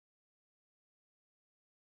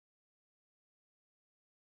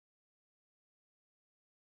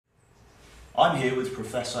I'm here with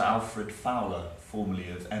Professor Alfred Fowler, formerly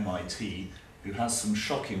of MIT, who has some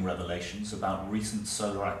shocking revelations about recent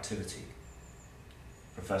solar activity.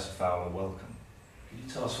 Professor Fowler, welcome. Can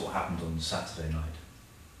you tell us what happened on Saturday night?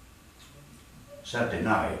 Saturday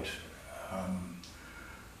night,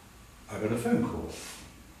 I got a phone call.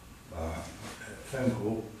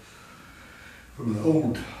 From an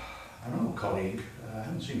old colleague. I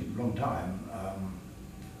haven't seen him in a long time.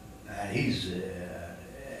 And he's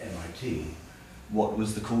MIT. What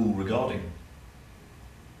was the call regarding?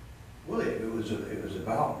 Well, it was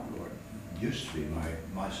about what used to be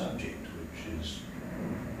my subject, which is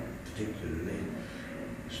particularly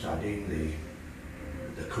studying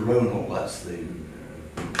the coronal. That's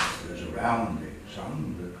there's around the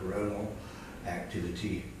sun, the coronal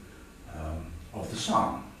activity of the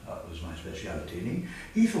sun. That was my speciality, and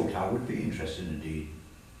he thought I would be interested indeed.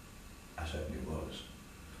 I certainly was.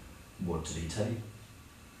 What did he tell you?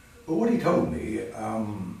 Well, what he told me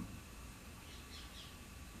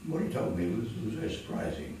was very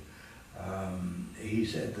surprising. He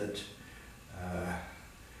said that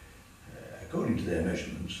according to their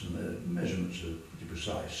measurements, and the measurements are pretty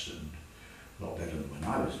precise and a lot better than when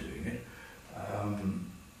I was doing it,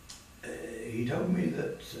 he told me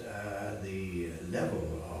that the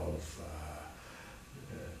level of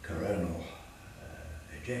coronal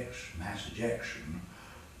mass ejection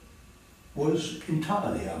was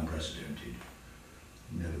entirely unprecedented,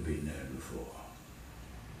 never been known before.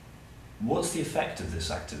 What's the effect of this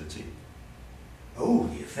activity? Oh,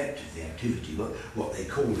 the effect of the activity, what they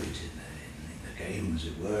call it in the game, as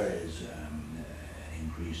it were, is an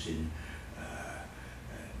increase in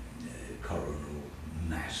coronal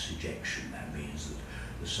mass ejection. That means that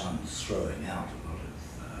the sun's throwing out a lot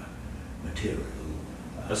of material.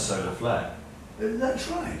 A solar flare? That's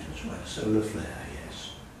right, a solar flare,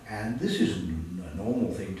 yes. And this isn't a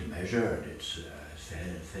normal thing to measure, and it's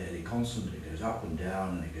fairly constant. It goes up and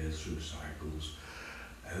down, and it goes through cycles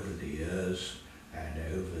over the years and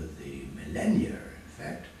over the millennia, in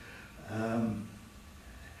fact.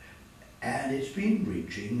 And it's been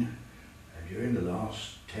reaching, during the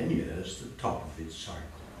last 10 years, the top of its cycle.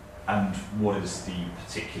 And what is the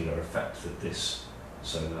particular effect that this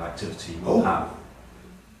solar activity will have?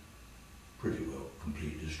 Pretty well,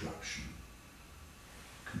 complete destruction.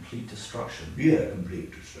 Complete destruction? Yeah,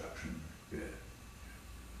 complete destruction, yeah.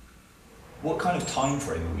 What kind of time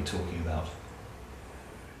frame are we talking about?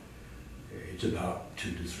 It's about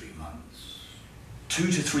 2 to 3 months.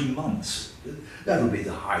 2 to 3 months? That'll be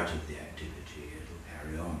the height of the activity. It'll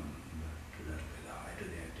carry on, but that'll be the height of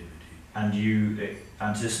the activity. And you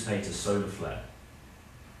anticipate a solar flare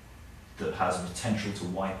that has a potential to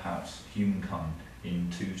wipe out humankind in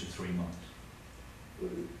 2 to 3 months?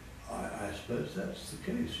 Well, I suppose that's the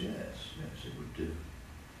case, yes, it would do.